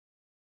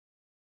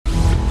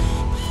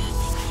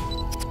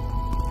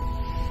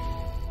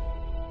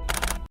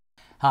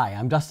Hi,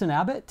 I'm Dustin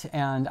Abbott,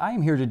 and I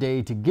am here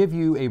today to give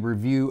you a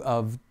review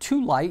of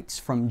two lights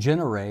from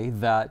Genaray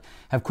that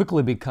have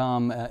quickly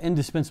become an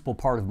indispensable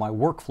part of my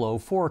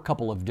workflow for a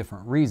couple of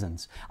different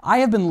reasons. I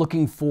have been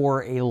looking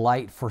for a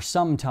light for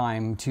some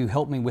time to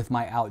help me with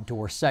my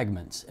outdoor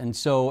segments, and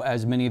so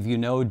as many of you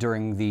know,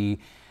 during the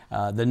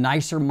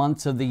nicer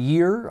months of the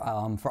year,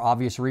 for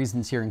obvious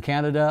reasons here in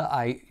Canada,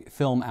 I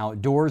film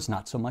outdoors,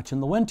 not so much in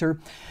the winter.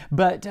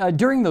 But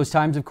during those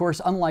times, of course,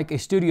 unlike a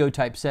studio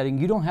type setting,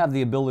 you don't have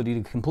the ability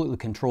to completely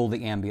control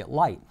the ambient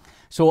light.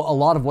 So a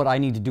lot of what I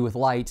need to do with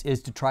lights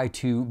is to try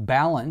to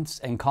balance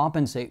and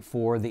compensate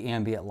for the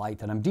ambient light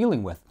that I'm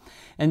dealing with.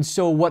 And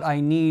so what I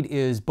need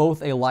is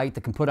both a light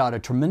that can put out a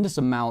tremendous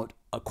amount,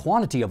 a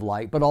quantity of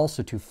light, but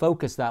also to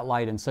focus that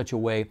light in such a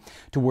way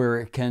to where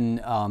it can,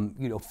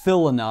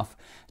 fill enough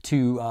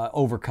to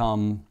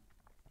overcome,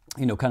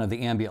 kind of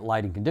the ambient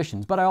lighting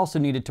conditions. But I also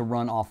needed to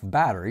run off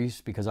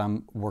batteries because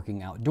I'm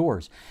working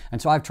outdoors.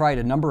 And so I've tried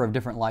a number of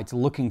different lights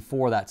looking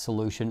for that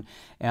solution.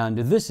 And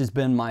this has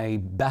been my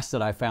best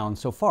that I found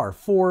so far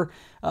for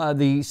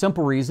the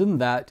simple reason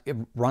that it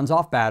runs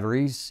off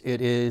batteries.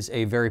 It is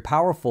a very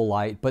powerful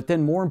light, but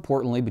then more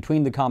importantly,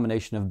 between the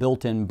combination of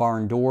built-in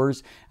barn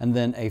doors and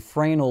then a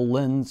Fresnel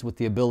lens with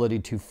the ability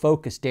to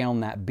focus down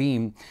that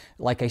beam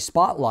like a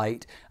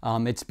spotlight,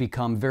 it's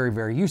become very,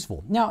 very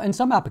useful. Now, in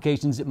some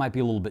applications, it might be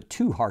a little bit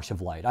too harsh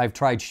of light. I've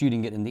tried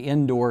shooting it in the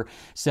indoor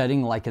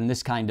setting, like in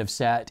this kind of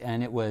set,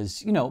 and it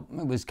was,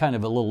 it was kind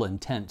of a little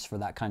intense for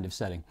that kind of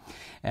setting.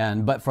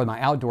 But for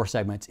my outdoor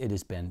segments, it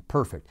has been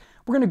perfect.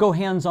 We're going to go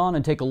hands-on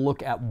and take a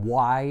look at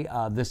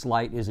why this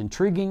light is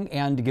intriguing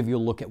and to give you a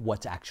look at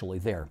what's actually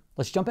there.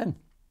 Let's jump in.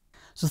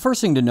 So the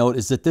first thing to note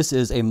is that this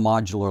is a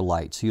modular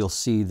light. So you'll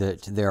see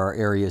that there are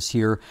areas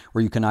here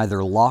where you can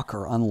either lock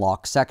or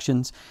unlock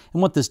sections.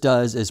 And what this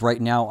does is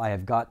right now I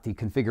have got the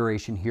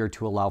configuration here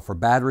to allow for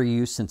battery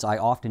use since I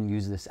often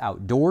use this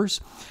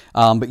outdoors.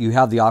 But you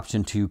have the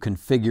option to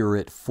configure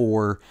it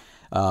for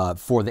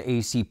the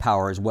AC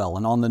power as well.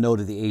 And on the note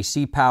of the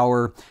AC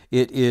power,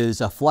 it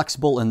is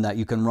flexible in that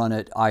you can run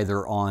it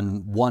either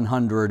on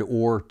 100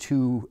 or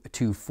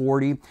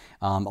 240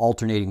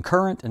 alternating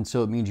current, and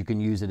so it means you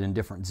can use it in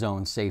different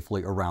zones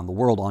safely around the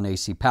world on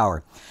AC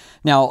power.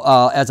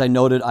 Now, as I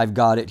noted, I've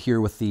got it here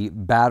with the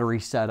battery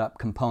setup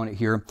component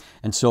here,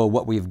 and so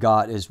what we've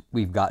got is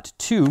we've got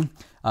two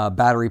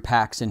battery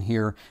packs in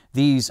here.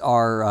 These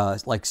are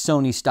like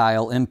Sony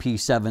style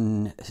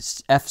MP7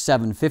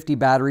 F750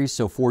 batteries,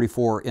 so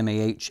 44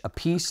 mAh a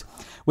piece.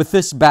 With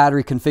this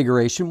battery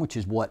configuration, which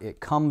is what it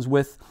comes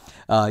with,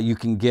 you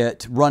can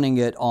get running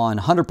it on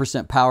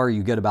 100% power,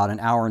 you get about 1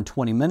 hour and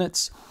 20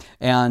 minutes,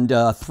 and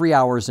 3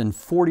 hours and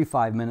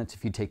 45 minutes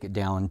if you take it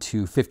down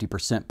to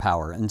 50%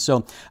 power. And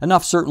so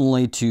enough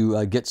certainly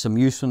to get some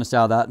usefulness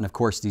out of that. And of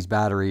course, these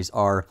batteries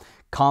are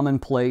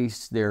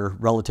commonplace, they're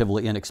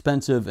relatively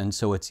inexpensive, and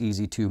so it's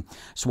easy to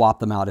swap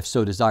them out if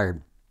so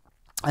desired.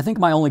 I think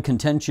my only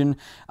contention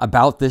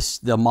about the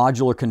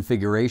modular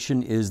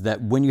configuration is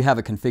that when you have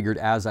it configured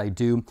as I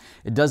do,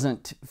 it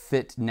doesn't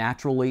fit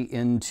naturally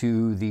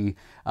into the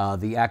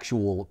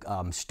actual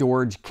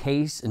storage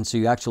case, and so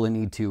you actually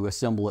need to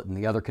assemble it in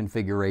the other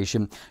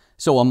configuration.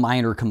 So a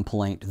minor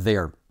complaint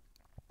there.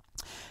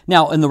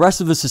 Now, in the rest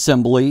of this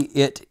assembly,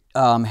 it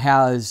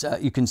has,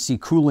 you can see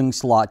cooling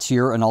slots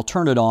here, and I'll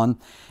turn it on,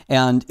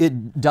 and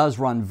it does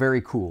run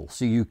very cool.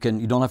 So you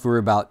don't have to worry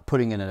about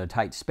putting it in a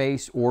tight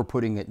space or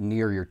putting it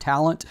near your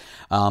talent.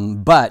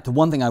 But the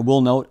one thing I will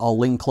note, I'll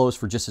lean close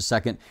for just a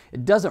second,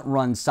 it doesn't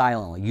run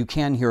silently. You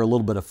can hear a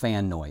little bit of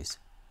fan noise.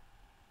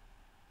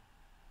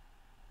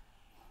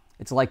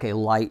 It's like a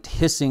light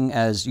hissing,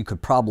 as you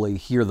could probably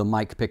hear the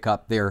mic pick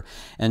up there.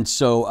 And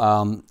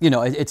so,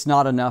 it's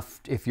not enough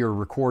if you're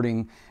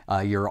recording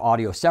your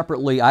audio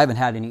separately. I haven't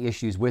had any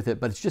issues with it,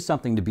 but it's just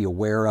something to be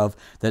aware of,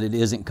 that it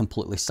isn't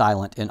completely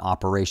silent in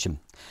operation.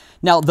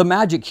 Now, the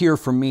magic here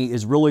for me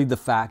is really the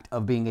fact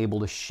of being able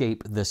to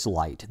shape this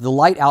light. The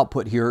light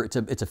output here, it's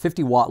a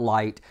 50 watt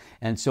light,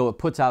 and so it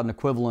puts out an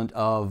equivalent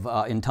of,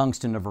 in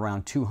tungsten, of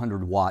around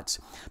 200 watts.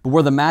 But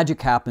where the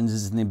magic happens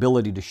is in the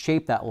ability to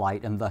shape that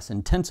light and thus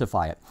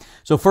intensify it.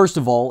 So first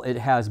of all, it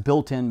has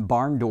built-in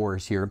barn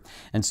doors here,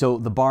 and so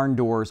the barn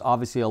doors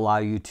obviously allow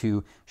you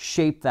to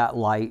shape that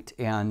light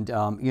and,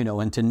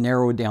 and to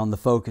narrow down the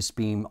focus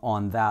beam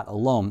on that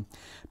alone.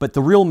 But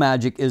the real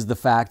magic is the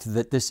fact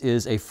that this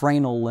is a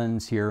Fresnel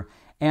lens here,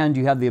 and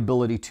you have the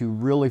ability to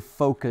really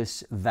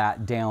focus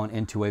that down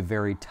into a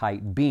very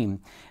tight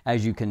beam,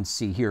 as you can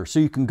see here. So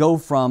you can go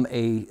from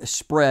a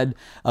spread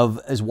of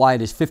as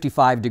wide as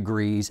 55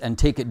 degrees and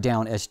take it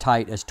down as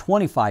tight as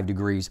 25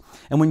 degrees.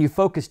 And when you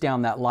focus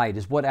down that light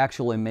is what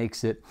actually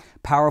makes it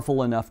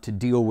powerful enough to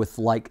deal with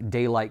like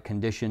daylight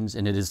conditions,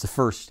 and it is the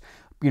first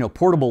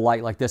portable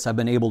light like this I've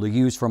been able to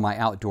use for my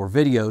outdoor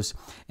videos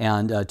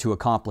and to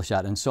accomplish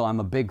that. And so I'm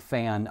a big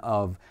fan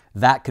of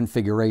that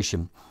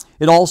configuration.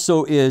 It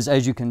also is,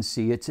 as you can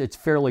see, it's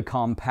fairly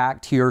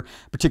compact here,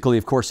 particularly,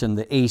 of course, in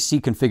the AC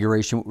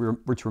configuration,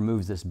 which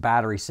removes this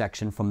battery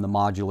section from the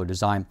modular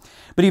design.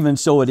 But even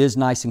so, it is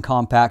nice and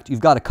compact. You've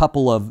got a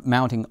couple of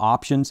mounting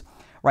options.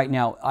 Right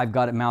now I've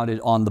got it mounted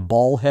on the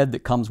ball head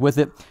that comes with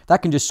it.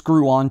 That can just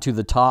screw onto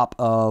the top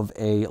of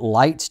a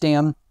light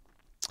stand.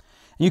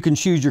 You can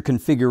choose your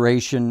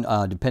configuration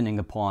depending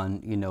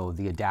upon,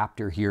 the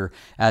adapter here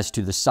as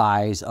to the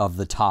size of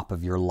the top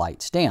of your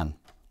light stand.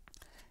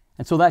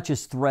 And so that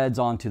just threads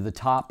onto the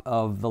top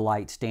of the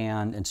light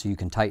stand, and so you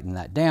can tighten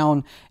that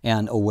down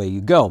and away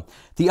you go.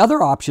 The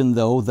other option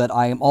though that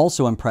I am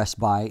also impressed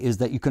by is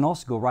that you can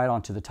also go right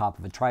onto the top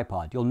of a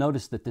tripod. You'll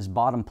notice that this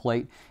bottom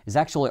plate is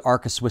actually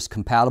Arca Swiss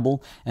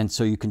compatible, and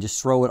so you can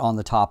just throw it on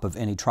the top of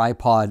any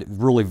tripod.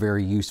 Really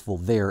very useful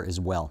there as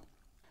well.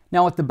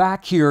 Now at the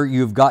back here,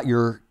 you've got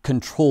your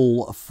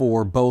control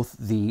for both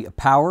the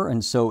power,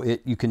 and so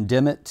you can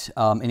dim it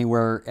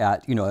anywhere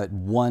at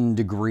 1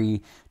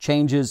 degree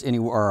changes,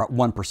 or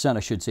 1% I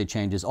should say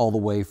changes, all the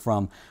way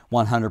from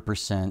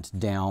 100%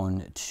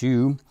 down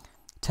to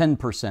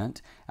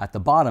 10% at the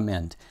bottom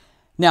end.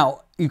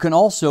 Now you can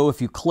also,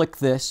 if you click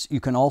this, you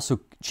can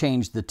also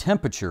change the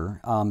temperature,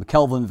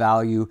 Kelvin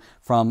value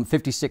from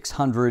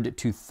 5600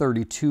 to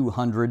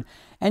 3200,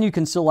 and you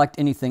can select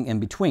anything in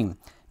between.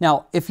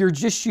 Now, if you're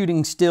just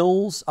shooting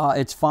stills,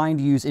 it's fine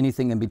to use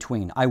anything in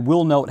between. I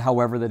will note,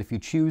 however, that if you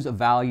choose a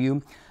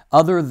value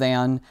other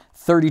than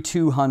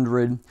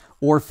 3200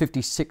 or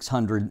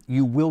 5600,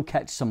 you will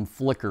catch some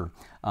flicker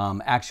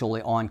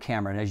actually on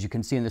camera. And as you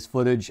can see in this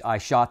footage, I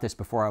shot this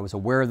before I was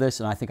aware of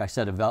this, and I think I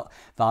set a value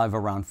of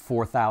around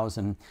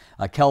 4000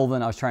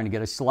 Kelvin. I was trying to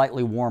get a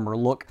slightly warmer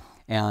look,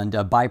 and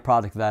a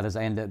byproduct of that is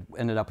I ended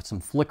up with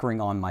some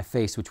flickering on my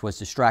face, which was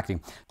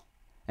distracting.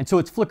 And so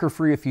it's flicker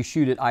free if you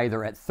shoot it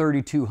either at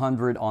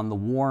 3200 on the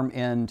warm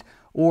end,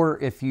 or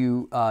if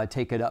you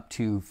take it up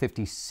to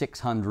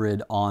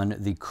 5600 on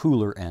the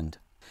cooler end.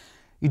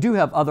 You do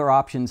have other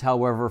options,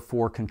 however,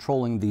 for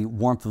controlling the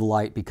warmth of the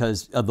light.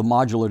 Because of the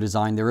modular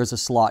design, there is a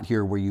slot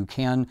here where you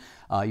can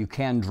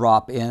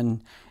drop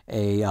in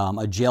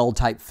a gel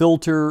type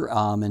filter,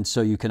 and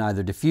so you can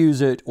either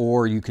diffuse it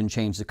or you can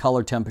change the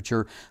color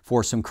temperature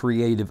for some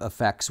creative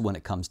effects when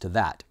it comes to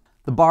that.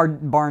 The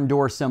barn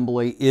door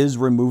assembly is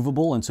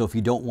removable, and so if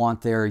you don't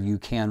want there, you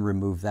can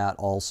remove that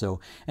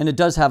also. And it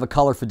does have a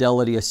color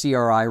fidelity, a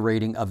CRI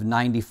rating of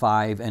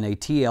 95 and a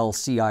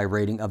TLCI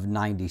rating of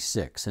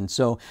 96. And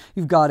so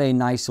you've got a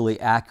nicely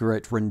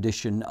accurate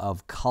rendition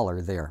of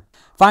color there.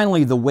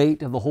 Finally, the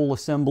weight of the whole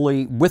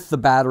assembly with the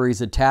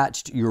batteries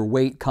attached, your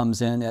weight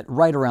comes in at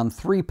right around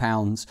 3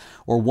 pounds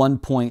or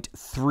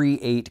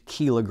 1.38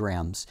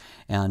 kilograms.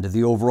 And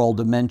the overall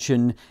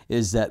dimension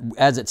is that,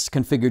 as it's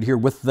configured here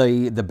with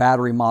the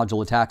battery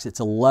module attached, it's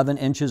 11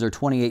 inches or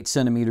 28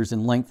 centimeters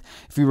in length.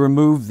 If you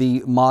remove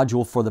the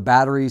module for the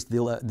batteries,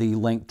 the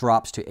length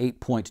drops to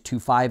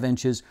 8.25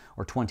 inches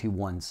or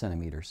 21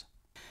 centimeters.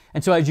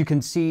 And so as you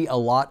can see, a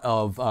lot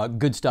of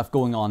good stuff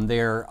going on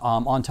there.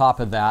 On top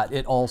of that,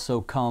 it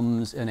also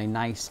comes in a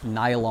nice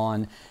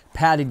nylon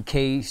padded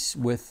case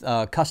with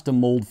custom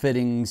mold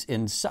fittings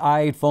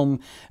inside, foam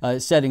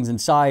settings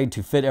inside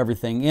to fit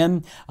everything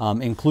in.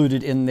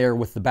 Included in there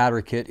with the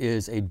battery kit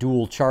is a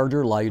dual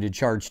charger, allow you to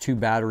charge 2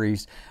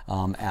 batteries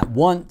at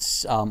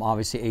once.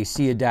 Obviously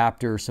AC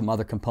adapter, some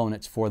other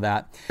components for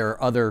that. There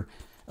are other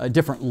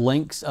different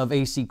lengths of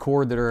AC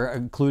cord that are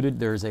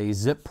included. There's a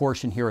zip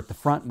portion here at the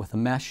front with a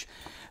mesh.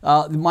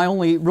 My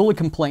only really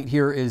complaint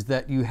here is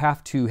that you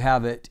have to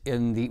have it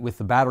with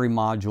the battery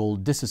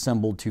module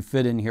disassembled to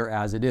fit in here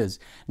as it is.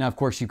 Now, of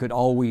course, you could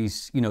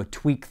always,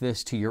 tweak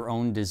this to your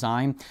own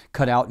design,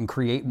 cut out and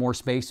create more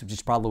space, which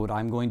is probably what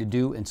I'm going to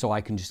do. And so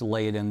I can just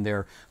lay it in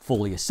there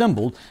fully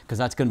assembled, because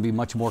that's going to be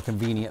much more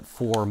convenient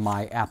for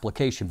my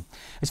application.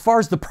 As far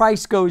as the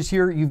price goes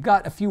here, you've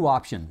got a few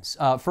options.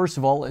 First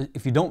of all,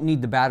 if you don't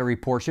need the battery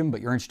portion,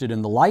 but you're interested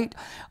in the light,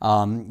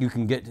 you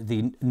can get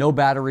the no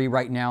battery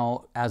right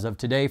now as of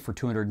today for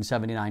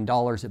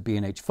 $279 at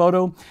B&H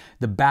Photo.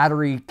 The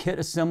battery kit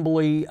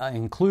assembly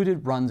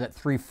included runs at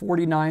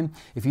 $349.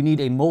 If you need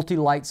a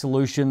multi-light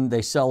solution,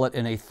 they sell it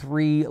in a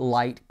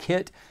 3-light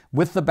kit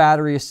with the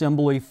battery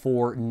assembly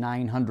for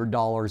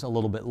 $900, a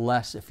little bit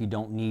less if you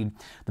don't need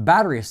the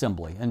battery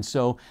assembly. And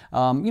so,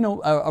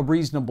 a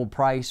reasonable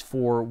price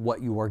for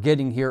what you are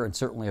getting here, and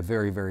certainly a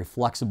very, very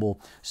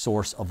flexible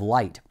source of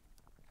light.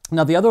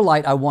 Now, the other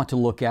light I want to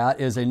look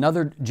at is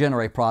another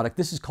Genaray product.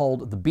 This is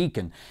called the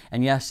Beacon.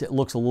 And yes, it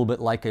looks a little bit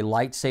like a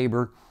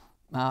lightsaber.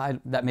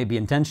 That may be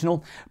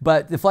intentional,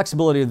 but the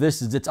flexibility of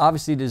this is it's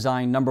obviously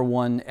designed, number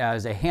one,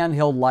 as a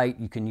handheld light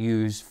you can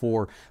use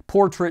for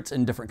portraits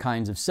and different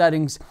kinds of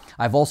settings.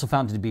 I've also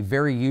found it to be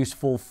very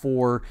useful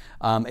for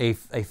a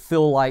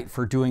fill light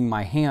for doing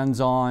my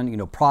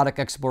hands-on, product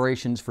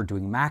explorations, for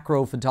doing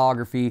macro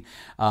photography,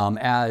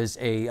 as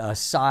a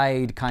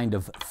side kind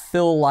of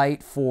fill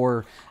light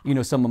for,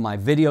 some of my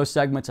video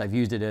segments. I've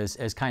used it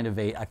as kind of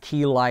a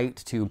key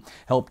light to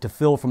help to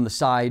fill from the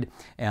side.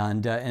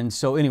 And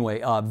so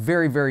anyway,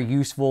 very, very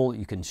useful.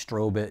 You can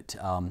strobe it,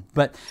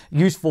 but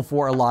useful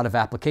for a lot of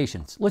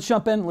applications. Let's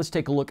jump in. Let's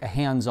take a look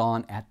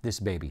hands-on at this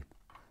baby.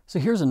 So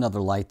here's another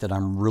light that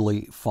I'm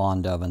really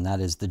fond of, and that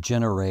is the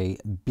Genaray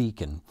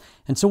beacon.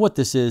 And so what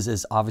this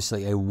is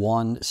obviously a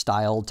wand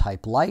style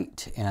type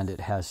light, and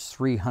it has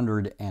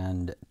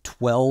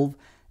 312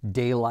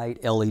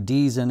 daylight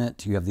LEDs in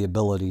it. You have the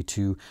ability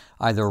to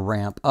either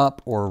ramp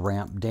up or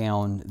ramp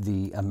down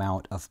the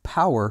amount of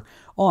power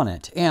on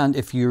it. And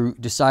if you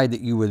decide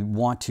that you would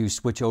want to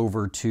switch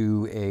over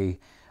to a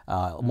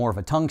more of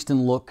a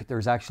tungsten look,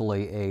 there's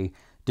actually a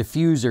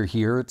diffuser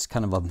here. It's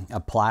kind of a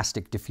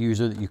plastic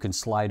diffuser that you can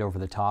slide over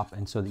the top,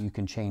 and so that you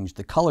can change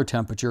the color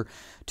temperature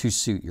to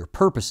suit your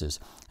purposes.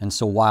 And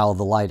so while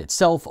the light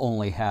itself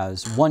only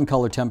has one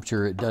color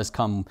temperature, it does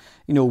come,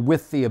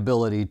 with the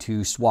ability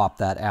to swap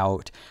that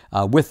out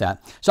with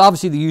that. So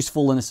obviously the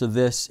usefulness of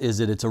this is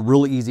that it's a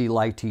really easy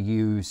light to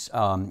use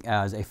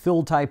as a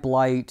fill type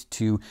light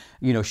to,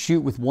 shoot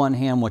with one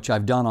hand, which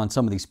I've done on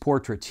some of these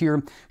portraits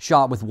here,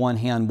 shot with one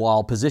hand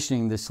while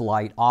positioning this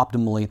light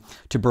optimally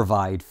to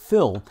provide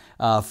fill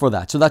for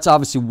that. So that's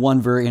obviously one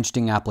very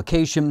interesting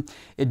application.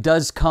 It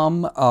does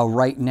come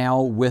right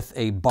now with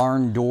a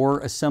barn door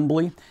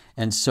assembly,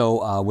 and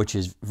so which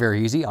is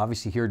very easy,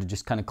 obviously here to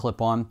just kind of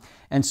clip on.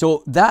 And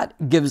so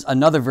that gives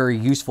another very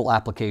useful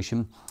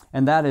application,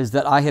 and that is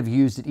that I have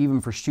used it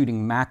even for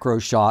shooting macro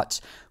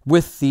shots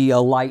with the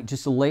light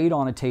just laid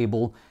on a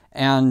table,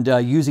 and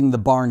using the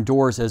barn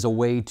doors as a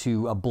way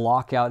to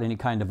block out any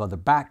kind of other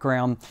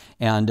background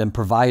and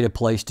provide a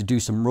place to do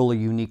some really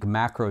unique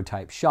macro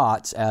type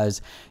shots,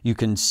 as you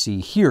can see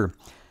here.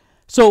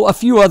 So a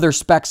few other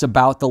specs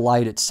about the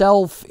light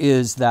itself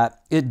is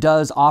that it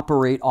does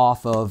operate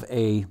off of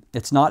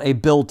it's not a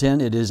built-in,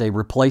 it is a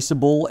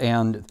replaceable,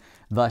 and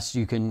thus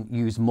you can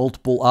use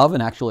multiple of,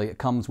 and actually it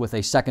comes with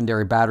a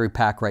secondary battery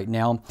pack right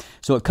now.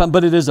 So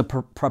but it is a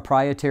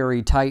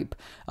proprietary type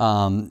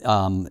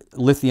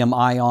lithium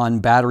ion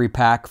battery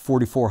pack,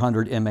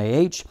 4400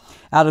 mAh.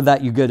 Out of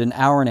that you get an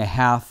hour and a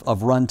half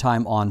of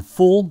runtime on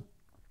full.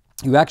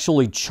 You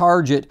actually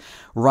charge it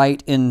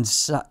right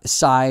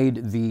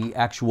inside the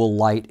actual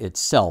light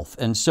itself.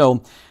 And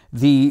so so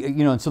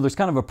there's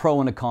kind of a pro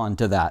and a con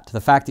to that.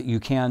 The fact that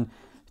you can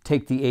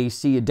take the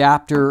AC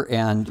adapter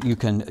and you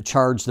can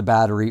charge the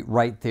battery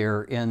right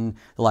there in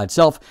the light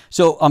itself.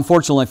 So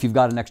unfortunately, if you've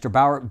got an extra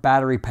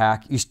battery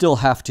pack, you still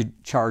have to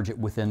charge it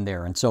within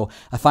there. And so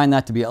I find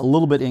that to be a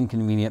little bit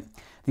inconvenient.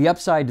 The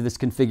upside to this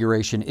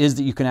configuration is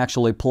that you can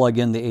actually plug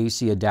in the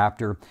AC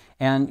adapter,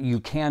 and you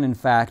can in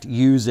fact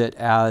use it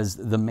as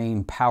the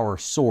main power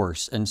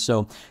source. And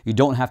so you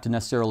don't have to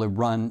necessarily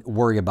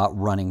worry about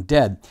running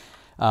dead.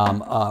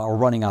 Or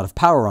running out of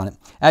power on it.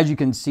 As you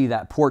can see,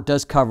 that port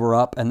does cover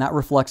up, and that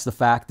reflects the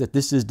fact that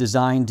this is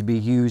designed to be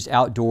used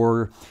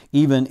outdoor,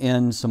 even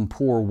in some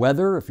poor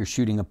weather, if you're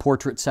shooting a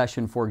portrait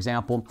session, for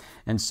example.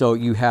 And so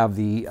you have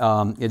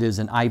it is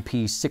an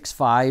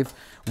IP65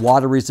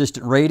 water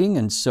resistant rating,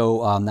 and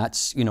so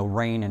that's,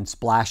 rain and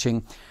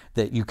splashing,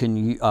 that you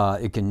can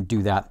it can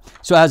do that.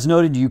 So as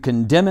noted, you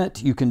can dim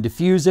it, you can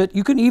diffuse it,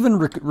 you can even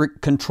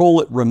control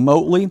it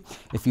remotely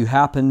if you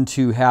happen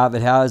to have,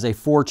 it has a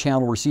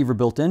 4-channel receiver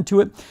built into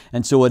it,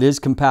 and so it is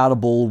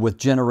compatible with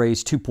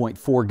Genaray's 2.4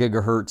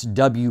 gigahertz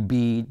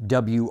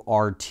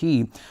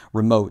WB-WRT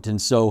remote.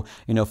 And so,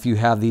 if you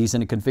have these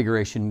in a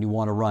configuration and you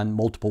want to run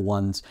multiple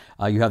ones,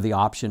 you have the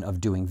option of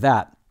doing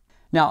that.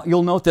 Now,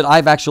 you'll note that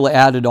I've actually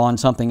added on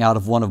something out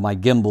of one of my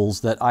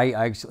gimbals that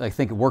I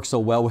think it works so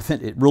well with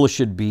it. It really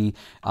should be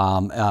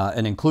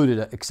an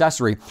included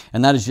accessory,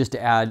 and that is just to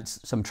add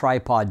some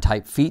tripod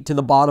type feet to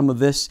the bottom of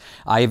this.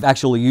 I've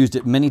actually used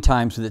it many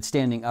times with it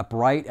standing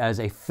upright as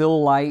a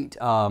fill light,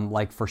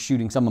 like for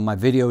shooting some of my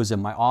videos in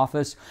my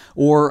office,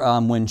 or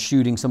when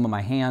shooting some of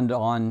my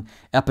hand-on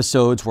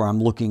episodes where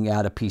I'm looking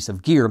at a piece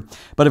of gear.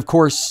 But of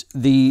course,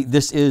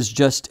 this is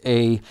just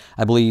I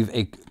believe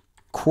a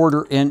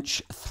 1/4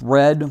 inch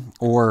thread,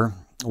 or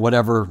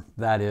whatever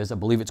that is. I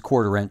believe it's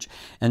 1/4 inch.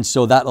 And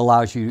so that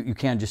allows you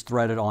can just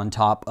thread it on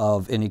top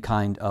of any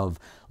kind of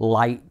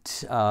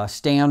light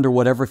stand or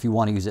whatever, if you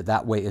want to use it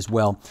that way as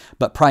well.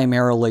 But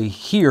primarily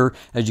here,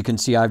 as you can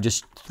see, I've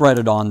just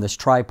threaded on this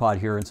tripod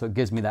here, and so it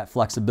gives me that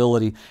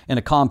flexibility in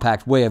a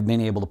compact way of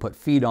being able to put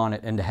feet on it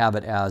and to have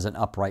it as an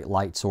upright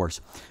light source.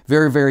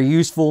 Very, very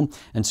useful.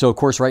 And so of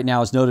course right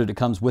now, as noted, it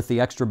comes with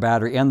the extra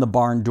battery and the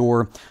barn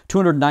door.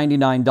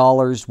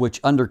 $299,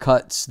 which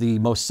undercuts the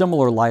most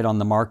similar light on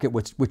the market,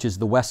 which is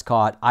the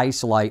Westcott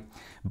Ice Light,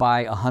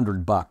 by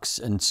 $100.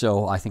 And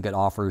so I think it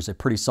offers a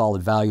pretty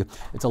solid value.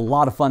 It's a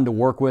lot of fun to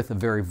work with, a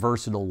very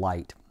versatile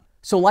light.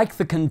 So like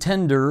the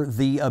Contender,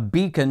 the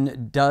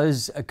beacon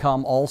does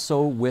come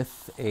also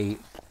with a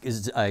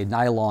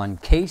nylon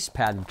case,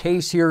 padded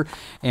case here,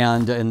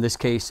 and in this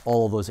case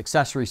all of those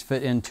accessories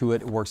fit into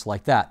it. It works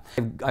like that.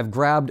 I've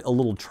grabbed a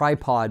little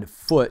tripod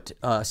foot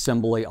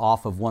assembly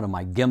off of one of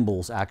my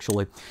gimbals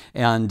actually,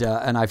 and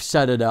I've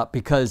set it up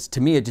because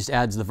to me it just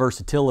adds the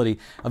versatility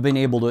of being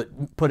able to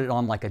put it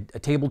on like a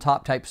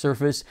tabletop type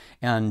surface,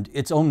 and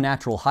its own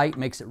natural height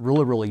makes it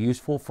really, really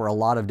useful for a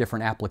lot of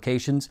different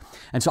applications.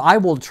 And so I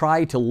will try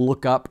to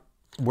look up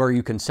where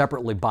you can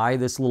separately buy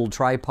this little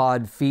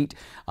tripod feet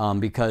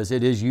because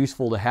it is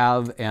useful to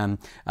have. And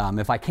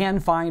if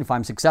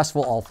I'm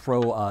successful, I'll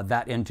throw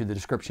that into the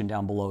description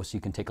down below so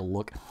you can take a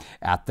look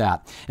at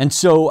that. And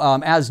so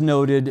as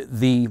noted,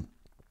 the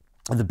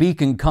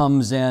beacon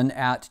comes in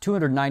at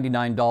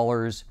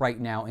 $299 right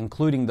now,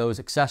 including those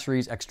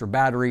accessories, extra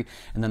battery,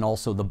 and then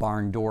also the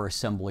barn door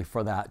assembly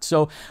for that.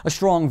 So a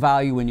strong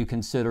value when you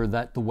consider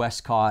that the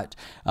Westcott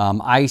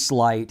Ice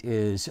Light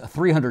is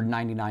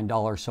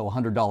 $399, so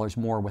 $100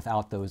 more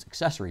without those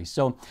accessories.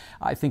 So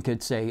I think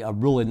it's a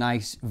really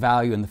nice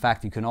value, and the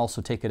fact that you can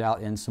also take it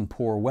out in some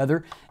poor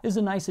weather is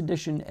a nice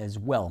addition as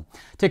well.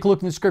 Take a look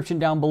in the description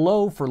down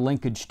below for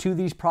linkage to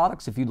these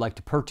products if you'd like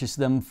to purchase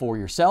them for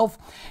yourself.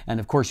 And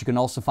of course, you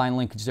can also find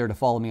linkage there to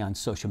follow me on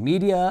social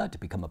media, to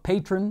become a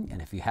patron,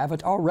 and if you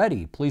haven't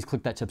already, please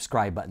click that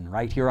subscribe button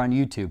right here on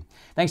YouTube.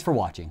 Thanks for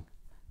watching.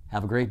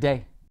 Have a great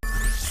day.